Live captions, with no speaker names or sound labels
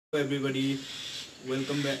Everybody,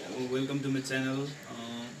 welcome back. Welcome to my channel.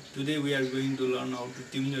 Today we are going to learn how to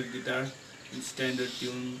tune your guitar in standard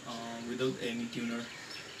tune without any tuner.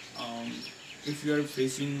 Um, if you are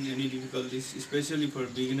facing any difficulties, especially for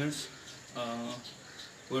beginners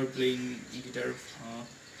who are playing guitar,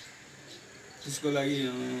 त्यसको लागि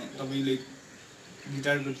तपाईँले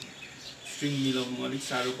गिटारको string मिलाउनु अलिक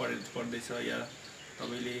साह्रो पर्दैछ या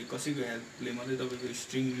तपाईँले कसैको हेल्पले मात्रै तपाईँको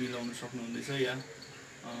स्ट्रिङ मिलाउन सक्नुहुँदैछ या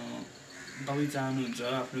तपाईँ चाहनुहुन्छ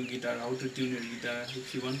आफ्नो guitar how to tune your guitar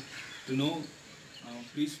if you want to know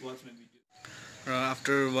please watch my video र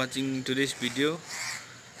after watching today's video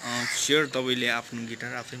sure तपाईँले आफ्नो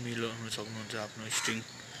गिटार आफै मिलाउन सक्नुहुन्छ आफ्नो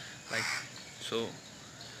स्ट्रिङलाई सो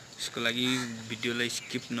यसको लागि भिडियोलाई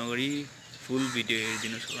स्किप नगरी फुल भिडियो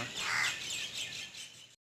हेरिदिनुहोस् होला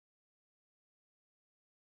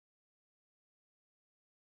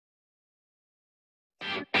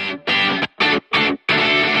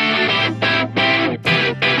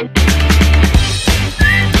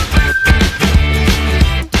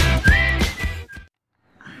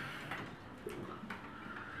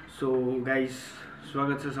सो गाइस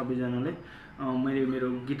स्वागत छ सबैजनालाई मैले मेरो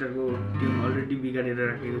गिटारको ट्युन अलरेडी बिगारेर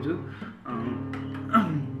राखेको छु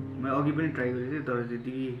मैले अघि पनि ट्राई गरेको थिएँ तर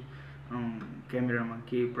त्यतिकै क्यामेरामा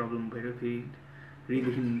के प्रब्लम भएर फेरि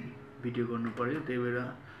रिदेखि भिडियो गर्नु पर्यो त्यही भएर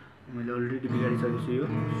मैले अलरेडी बिगारिसकेको छु यो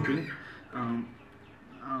string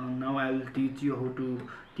now I will teach you how to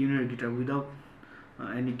tune your guitar without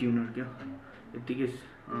any tuner क्या यत्तिकै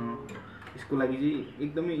यसको लागि चाहिँ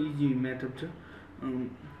एकदमै इजी मेथड छ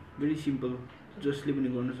भेरी सिम्पल जसले पनि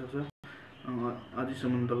गर्न सक्छ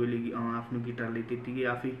अझैसम्म तपाईँले आफ्नो गिटारले त्यतिकै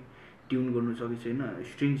आफै ट्युन गर्नु सकेको छैन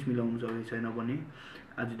स्ट्रिङ्स मिलाउनु सकेको छैन भने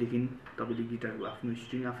आजदेखि तपाईँले गिटारको आफ्नो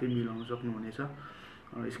स्ट्रिङ आफै मिलाउन सक्नुहुनेछ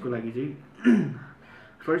यसको लागि चाहिँ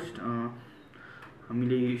फर्स्ट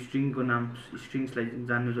हामीले स्ट्रिङको नाम स्ट्रिङ्सलाई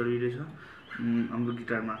जान्नु जरुरी रहेछ हाम्रो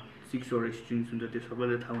गिटारमा 6 वटा स्ट्रिङ्स हुन्छ त्यो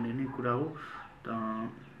सबैलाई थाहा हुने नै कुरा हो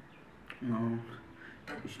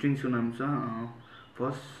स्ट्रिङ्सको नाम छ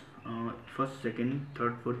first second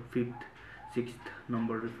third fourth fifth sixth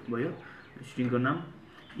number भयो स्ट्रिङको नाम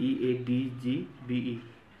EADGBE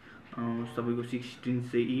तपाईँको 6 स्ट्रिङ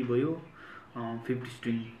चाहिँ E भयो फिफ्थ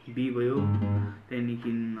स्ट्रिङ B भयो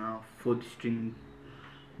त्यहाँदेखि फोर्थ स्ट्रिङ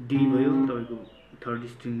D भयो तपाईँको थर्ड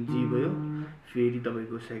स्ट्रिङ G भयो फेरि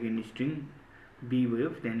तपाईँको सेकेन्ड स्ट्रिङ B भयो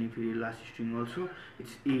त्यहाँदेखि फेरि last string also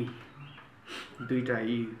it's E दुईवटा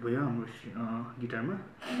E भयो हाम्रो गिटारमा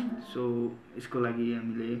सो यसको लागि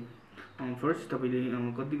हामीले फर्स्ट तपाईँले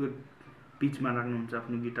कतिको पिचमा राख्नुहुन्छ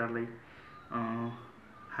आफ्नो गिटारलाई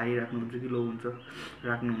हाई राख्नुहुन्छ कि लो हुन्छ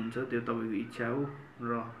राख्नुहुन्छ त्यो तपाईँको इच्छा हो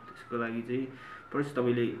र त्यसको लागि चाहिँ फर्स्ट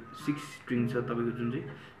तपाईँले 6 स्ट्रिङ छ तपाईँको जुन चाहिँ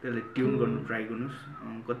त्यसलाई ट्युन गर्नु ट्राई गर्नुहोस्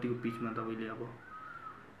कतिको पिचमा तपाईँले अब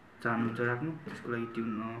चाहनुहुन्छ राख्नु त्यसको लागि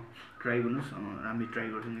ट्युन ट्राई गर्नुहोस् हामी ट्राई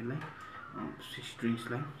गर्छौँ यसलाई 6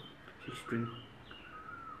 स्ट्रिङ्सलाई 6 स्ट्रिङ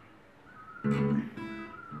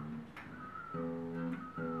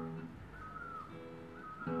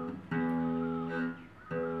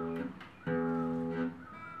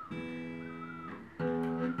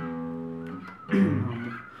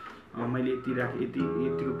मैले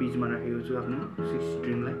यतिको पिचमा राखेको छु आफ्नो 6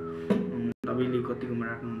 स्ट्रिङलाई तपाईँले कतिकोमा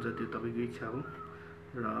राख्नुहुन्छ त्यो तपाईँको इच्छा हो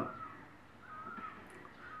र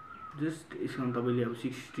जस्ट यसमा तपाईँले अब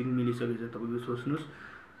 6 स्ट्रिङ मिलिसकेको छ तपाईँको सोच्नुहोस्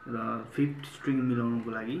र फिफ्थ स्ट्रिङ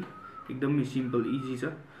मिलाउनुको लागि एकदमै सिम्पल इजी छ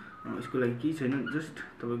यसको लागि केही छैन जस्ट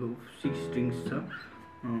तपाईँको 6 स्ट्रिङ्स छ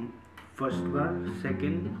फर्स्ट बार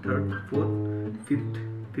सेकेन्ड थर्ड फोर्थ फिफ्थ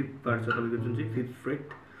बार छ तपाईँको जुन चाहिँ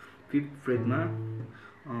फिफ्थ फ्रेटमा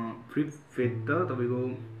फिफ्थ फ्रेट त तपाईँको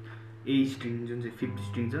ए स्ट्रिङ जुन चाहिँ फिफ्थ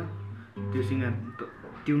स्ट्रिङ छ त्योसँग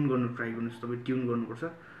ट्युन गर्नु ट्राई गर्नुहोस् तपाईँ ट्युन गर्नुपर्छ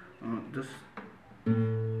जस्ट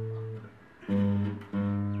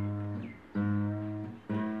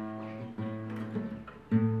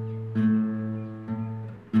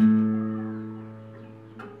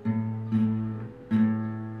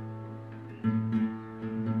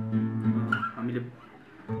हामीले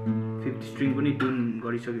फिफ्थ स्ट्रिङ पनि ट्युन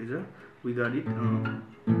गरिसकेको छ वी गट इट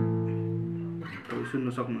तपाईँ सुन्न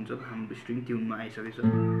सक्नुहुन्छ हाम्रो स्ट्रिङ ट्युनमा आइसकेको छ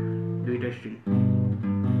दुईवटा स्ट्रिङ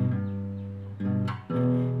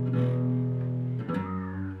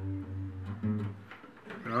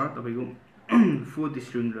र तपाईँको फोर्थ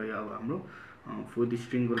स्ट्रिङ रह्यो अब हाम्रो फोर्थ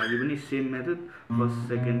स्ट्रिङको लागि पनि same method first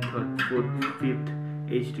second third fourth fifth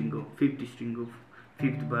fifth स्ट्रिङको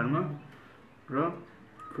fifth बारमा र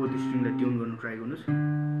फोर्थ स्ट्रिङलाई ट्युन गर्नु ट्राई गर्नुहोस्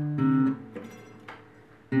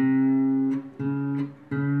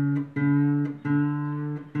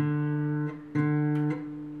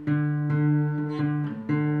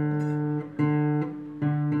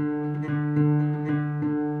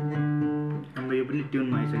पनि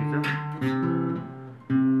ट्युनमा आइसकेको छ।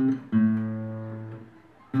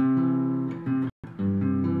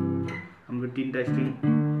 हाम्रो 3टा स्ट्रिङ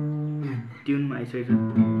ट्युनमा आइसकेको छ।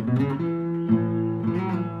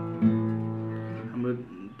 हाम्रो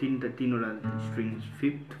 3वटा string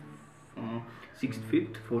 5th 6th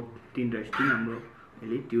 5th 4th 3टा string हाम्रो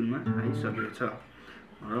अहिले ट्युनमा आइसकेको छ।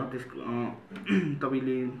 र त्यसको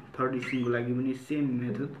तपाईले 3rd स्ट्रिङको लागि पनि same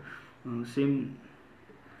method same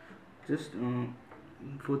just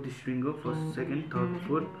 4th स्ट्रिङको 1st 2nd 3rd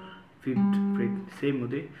 4th 5th freight same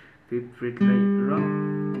हुँदै 5th फ्रेटलाई र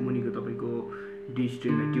मुनिको तपाईको डी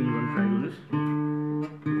स्ट्रिङलाई ट्युन गर्न ट्राई गर्नुस्।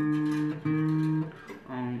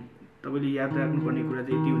 तपाईले याद राख्नुपर्ने कुरा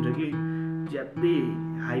चाहिँ यति हुन्छ कि ज्यादै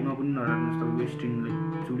हाईमा पनि नराख्नुस्, तपाईको स्ट्रिङले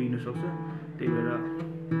चुडिन सक्छ। त्यही भएर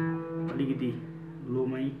अलिकति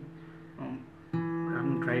लोमै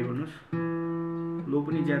राख्न ट्राई गर्नुस्। लो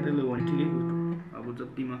पनि ज्यादै लो भने ठिकै, अब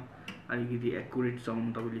जतिमा अलिकति एक्युरेट साउन्ड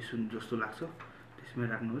तपाईले सुन जस्तो लाग्छ त्यसमै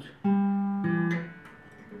राख्नुहोस्।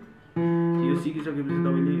 यो सिकिसकेपछि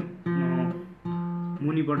तपाईले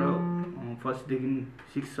मुनिबाट 1st देखि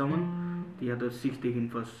 6 सम्म या त 6 देखि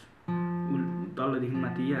 1st तलदेखि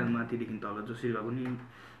माथि या माथिदेखि तल जसरी भए पनि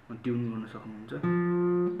ट्युन गर्न सक्नुहुन्छ।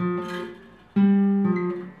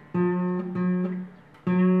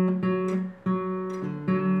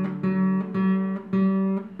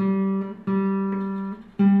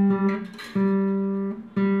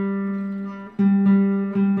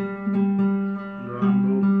 र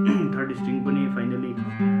हाम्रो 3rd स्ट्रिङ पनि फाइनली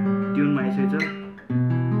ट्युनमा आइसकेको छ।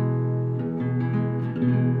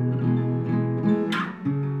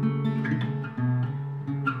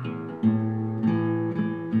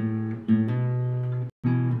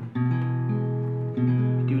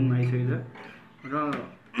 र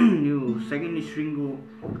यो 2nd स्ट्रिङको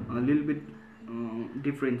लिटल बिट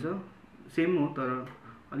डिफरेन्ट छ, सेम हो तर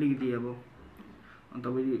अलिकति अब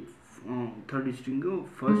तपाईले 3rd स्ट्रिङको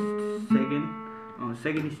 1st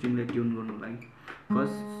 2nd स्ट्रिङलाई ट्युन गर्नुको लागि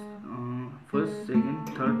 1st 2nd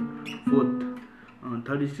 3rd 4th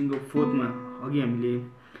 3rd स्ट्रिङको 4th मा अघि हामीले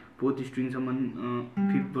 4th स्ट्रिङसम्म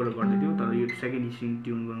 5th बाट गर्दै थियौ, तर यो 2nd स्ट्रिङ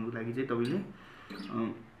ट्युन गर्नुको लागि चाहिँ तपाईले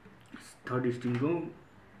 3rd स्ट्रिङको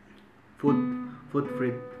 4th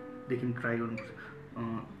फ्रेट देखि ट्राई गर्नुपर्छ,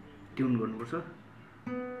 ट्युन गर्नुपर्छ।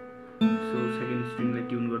 सो 2nd स्ट्रिङलाई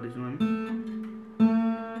ट्युन गर्दैछौँ हामी।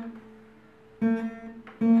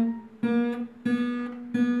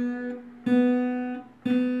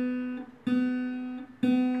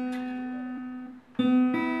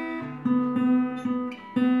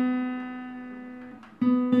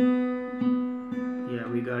 या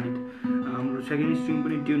वी गॉट इट। हाम्रो 2nd स्ट्रिङ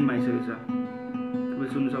पनि ट्युनमा आइसकेको छ, तपाईले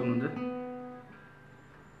सुन्न सक्नुहुन्छ।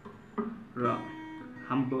 र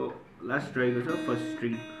हाम्रो लास्ट रहेको छ 1st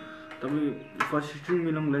स्ट्रिङ। तपाईँ 1st स्ट्रिङ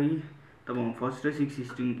मिलाउनको लागि तपाईँ 1st र 6th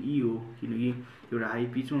स्ट्रिङ ई हो, किनकि एउटा हाई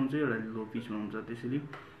पिचमा हुन्छ एउटा लो पिचमा हुन्छ, त्यसैले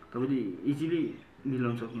तपाईले इजिली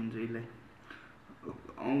मिलाउन सक्नुहुन्छ यसलाई।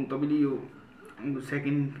 तपाईले यो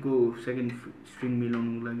 2nd स्ट्रिङ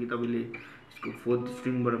मिलाउनको लागि तपाईले यसको 4th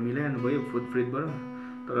स्ट्रिङबाट मिलाइहाल्नु भयो 4th फ्रेटबाट,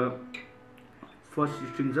 तर 1st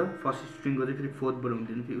स्ट्रिङ छ 1st स्ट्रिङको चाहिँ फेरि 4th बाट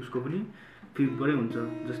हुँदैन, फेरि उसको पनि 5th बाटै हुन्छ,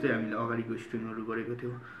 जस्तै हामीले अगाडिको स्ट्रिङहरू गरेको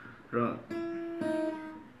थियौँ। र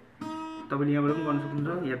तपाईले यहाँबाट पनि गर्न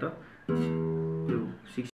सक्नुहुन्छ या त यो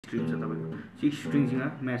 6 स्ट्रिङ छ तपाईको 6 स्ट्रिङसँग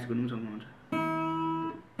म्याच गर्नु पनि सक्नुहुन्छ।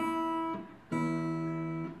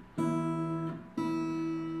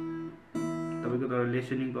 तपाईको तर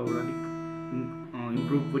लिसनिङ पावर अलिक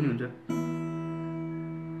इम्प्रुभ पनि हुन्छ।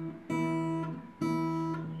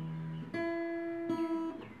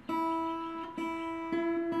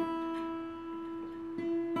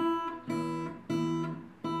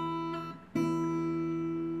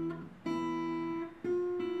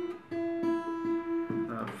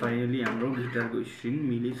 फाइनली हाम्रो गिटारको स्ट्रिङ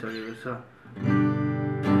मिलिसकेको छ।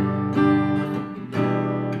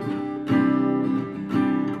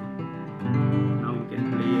 Now you can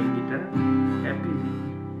play your guitar happily,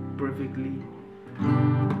 perfectly.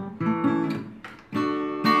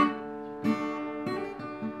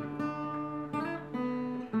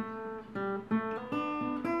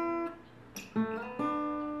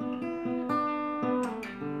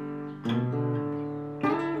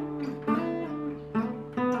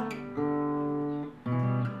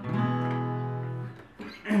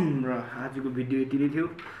 र आजको भिडियो यति नै थियो।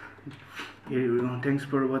 Thanks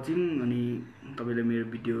for watching. अनि तपाईलाई मेरो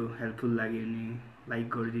भिडियो हेल्पफुल लाग्यो भने लाइक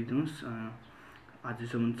गरिदिनुहोस्,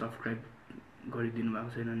 आजसम्म सब्सक्राइब गरिदिनु भएको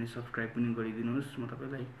छैन भने सब्सक्राइब पनि गरिदिनुहोस्। म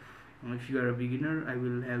तपाईलाई if you are a beginner I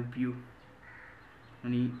will help you.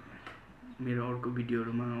 अनि मेरो अर्को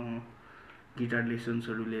भिडियोहरुमा गिटार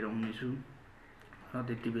लेसन्सहरु लिएर आउनेछु र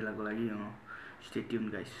त्यति बेलाको लागि Stay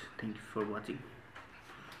tuned guys. Thank you for watching.